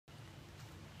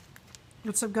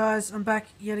What's up guys, I'm back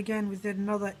yet again with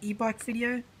another e-bike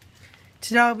video.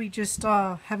 Today I'll be just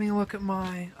having a look at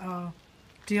my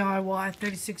DIY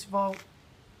 36 volt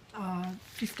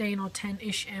 15 or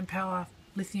 10-ish amp hour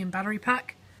lithium battery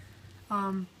pack.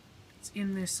 It's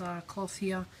in this cloth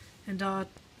here, and the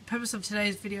purpose of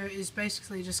today's video is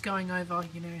basically just going over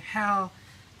how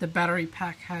the battery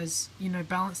pack has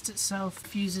balanced itself.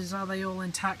 Fuses, are they all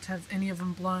intact? Have any of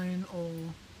them blown or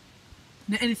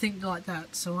anything like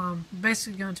that? So I'm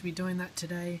basically going to be doing that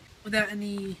today without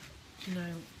any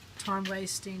time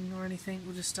wasting or anything.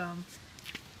 We'll just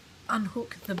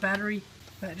unhook the battery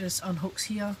that just unhooks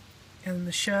here, and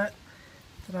the shirt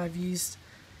that I've used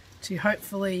to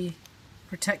hopefully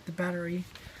protect the battery.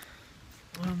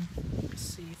 Let's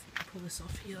see if we can pull this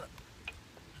off here.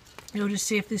 You'll just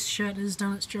see if this shirt has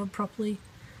done its job properly.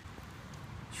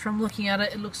 From looking at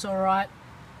it, it looks alright.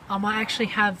 I actually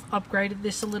have upgraded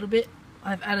this a little bit.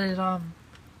 I've added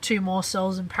 2 more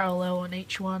cells in parallel on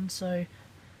each one, so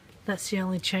that's the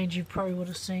only change you probably would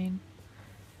have seen.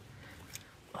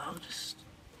 I'll just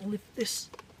lift this.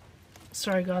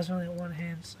 Sorry guys, I only got one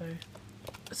hand, so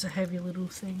it's a heavy little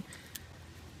thing.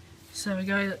 So there we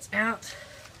go, that's out,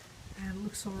 and it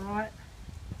looks alright.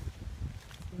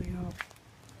 We'll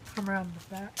come around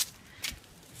the back.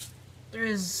 There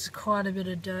is quite a bit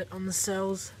of dirt on the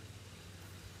cells,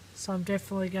 so I'm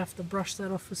definitely going to have to brush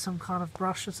that off with some kind of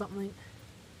brush or something.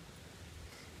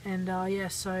 And yeah,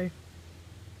 so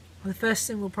the first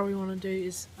thing we'll probably want to do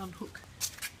is unhook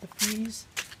the fuse.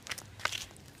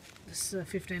 This is a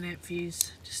 15 amp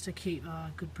fuse, just to keep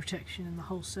good protection in the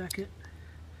whole circuit.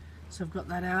 So I've got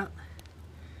that out.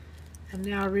 And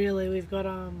now really we've got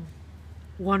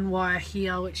one wire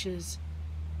here which is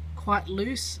quite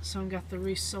loose, so I'm going to have to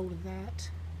re-solder that.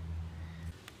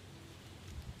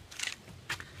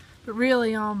 But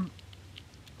really,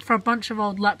 for a bunch of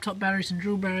old laptop batteries and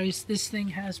drill batteries, this thing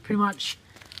has pretty much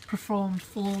performed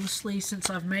flawlessly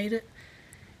since I've made it.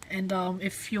 And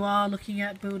if you are looking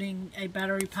at building a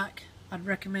battery pack, I'd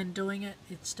recommend doing it.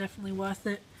 It's definitely worth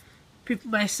it.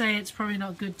 People may say it's probably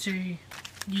not good to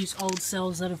use old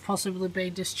cells that have possibly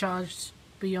been discharged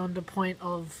beyond a point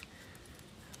of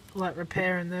like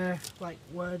repair in their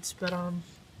words, but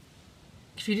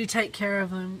if you do take care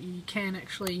of them, you can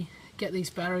actually get these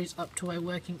batteries up to a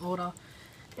working order.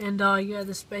 And yeah,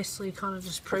 this basically kind of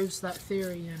just proves that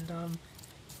theory. And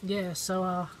yeah,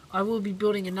 so I will be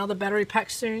building another battery pack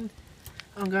soon.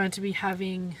 I'm going to be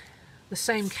having the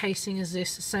same casing as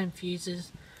this, the same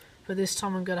fuses, but this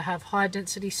time I'm going to have high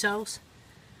density cells,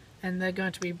 and they're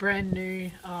going to be brand new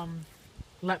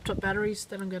laptop batteries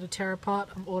that I'm going to tear apart.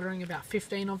 I'm ordering about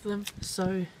 15 of them,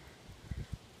 so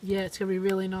yeah, it's going to be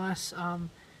really nice.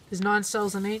 There's 9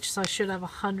 cells in each, so I should have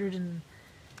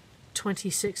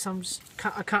 126.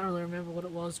 I can't really remember what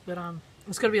it was, but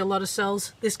it's going to be a lot of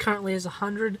cells. This currently is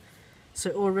 100,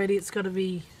 so already it's got to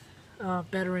be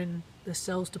better in the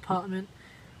cells department.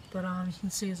 But you can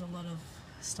see there's a lot of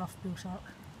stuff built up.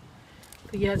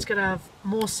 But yeah, it's going to have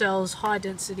more cells, high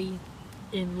density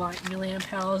in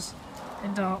milliamp hours,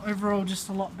 and overall just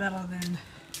a lot better than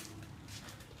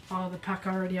the pack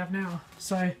I already have now.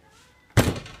 So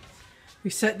we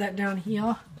set that down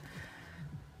here.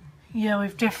 Yeah,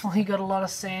 we've definitely got a lot of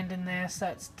sand in there, so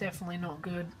that's definitely not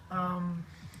good.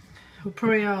 We'll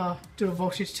probably do a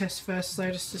voltage test first though,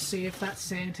 just to see if that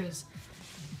sand has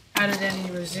added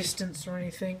any resistance or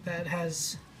anything that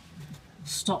has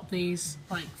stopped these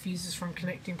fuses from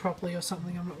connecting properly or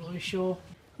something. I'm not really sure.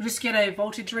 We'll just get a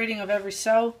voltage reading of every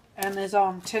cell, and there's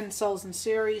 10 cells in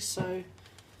series, so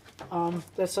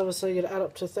that's obviously going to add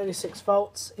up to 36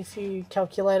 volts if you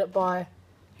calculate it by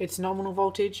its nominal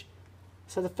voltage.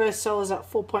 So the first cell is at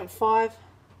 4.5,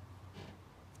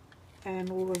 and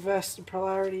we'll reverse the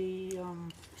polarity.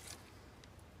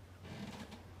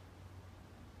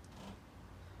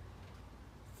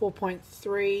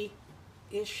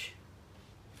 4.3-ish.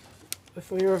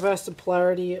 If we reverse the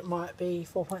polarity, it might be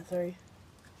 4.3.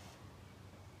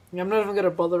 I'm not even going to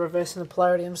bother reversing the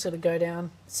polarity. I'm just going to go down.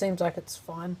 It seems like it's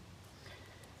fine.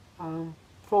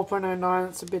 4.09,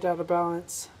 it's a bit out of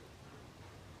balance.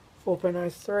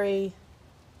 4.03.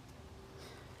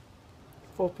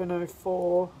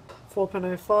 4.04.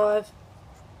 4.05.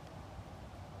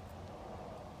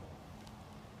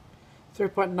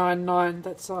 3.99,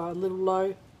 that's a little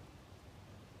low.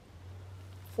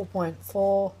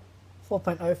 4.4.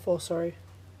 4.04, sorry.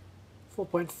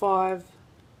 4.5.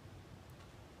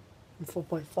 And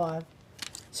 4.5.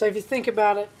 So if you think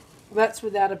about it, that's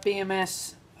without a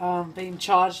BMS being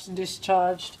charged and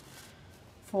discharged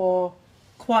for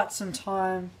quite some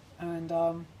time,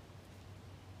 and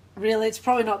really it's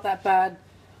probably not that bad.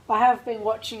 I have been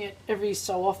watching it every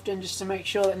so often just to make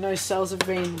sure that no cells have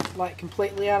been like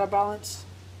completely out of balance.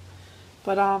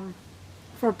 But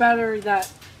for a battery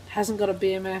that hasn't got a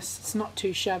BMS, it's not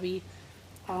too shabby.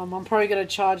 I'm probably going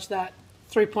to charge that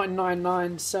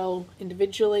 3.99 cell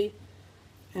individually,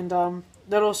 and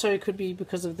that also could be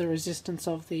because of the resistance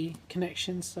of the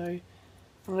connection. So I'm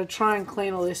going to try and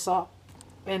clean all this up,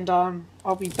 and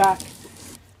I'll be back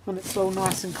when it's all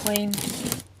nice and clean.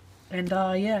 And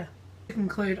yeah, to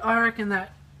conclude, I reckon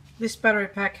that this battery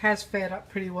pack has fared up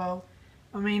pretty well.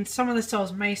 I mean, some of the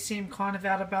cells may seem kind of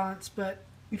out of balance, but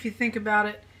if you think about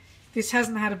it, this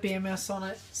hasn't had a BMS on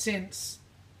it since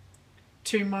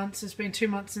 2 months. It's been 2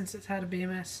 months since it's had a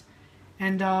BMS,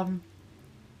 and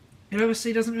it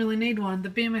obviously doesn't really need one. The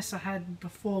BMS I had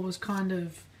before was kind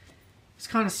of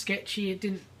sketchy. It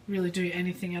didn't really do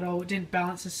anything at all. It didn't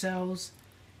balance the cells,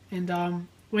 and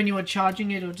when you were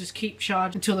charging it, would just keep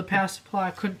charging until the power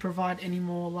supply couldn't provide any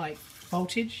more like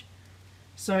voltage.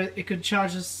 So it could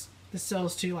charge the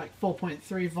cells to like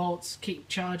 4.3 volts, keep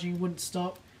charging, wouldn't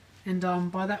stop. And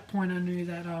by that point I knew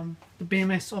that the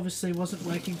BMS obviously wasn't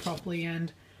working properly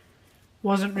and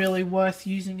wasn't really worth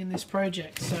using in this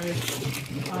project. So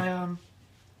I,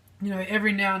 you know,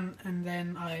 every now and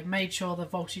then I made sure the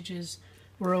voltages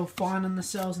were all fine on the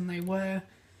cells, and they were.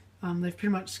 They've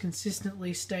pretty much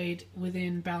consistently stayed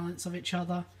within balance of each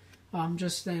other.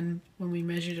 Just then when we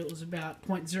measured, it was about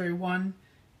 0.01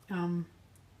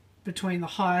 between the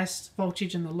highest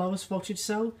voltage and the lowest voltage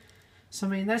cell. So I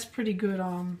mean, that's pretty good.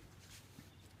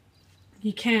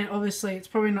 You can't, obviously it's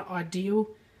probably not ideal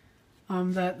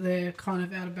that they're kind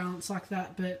of out of balance like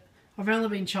that, but I've only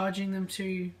been charging them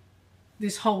to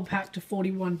this whole pack to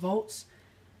 41 volts.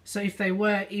 So if they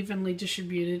were evenly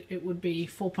distributed, it would be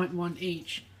 4.1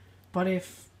 each. But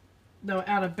if they were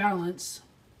out of balance,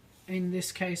 in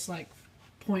this case like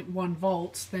 0.1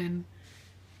 volts, then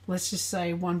let's just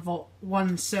say 1 volt,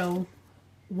 1 cell,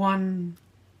 1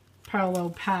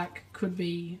 parallel pack could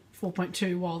be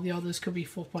 4.2, while the others could be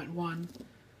 4.1.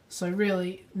 So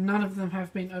really, none of them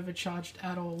have been overcharged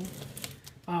at all,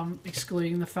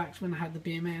 excluding the fact when I had the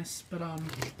BMS. But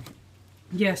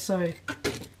yeah, so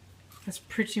that's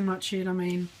pretty much it. I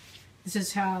mean, this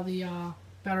is how the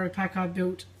battery pack I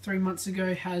built 3 months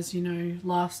ago has, you know,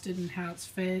 lasted, and how it's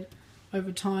fared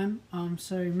over time.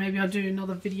 So maybe I'll do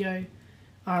another video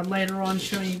later on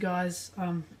showing you guys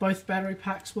both battery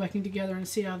packs working together and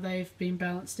see how they've been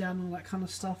balanced out and all that kind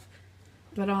of stuff.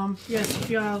 But yes, if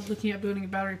you are looking at building a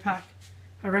battery pack,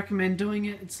 I recommend doing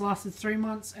it. It's lasted 3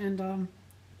 months, and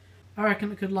I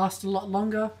reckon it could last a lot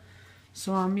longer.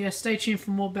 So yeah, stay tuned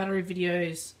for more battery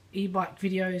videos, e-bike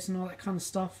videos and all that kind of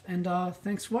stuff, and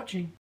thanks for watching.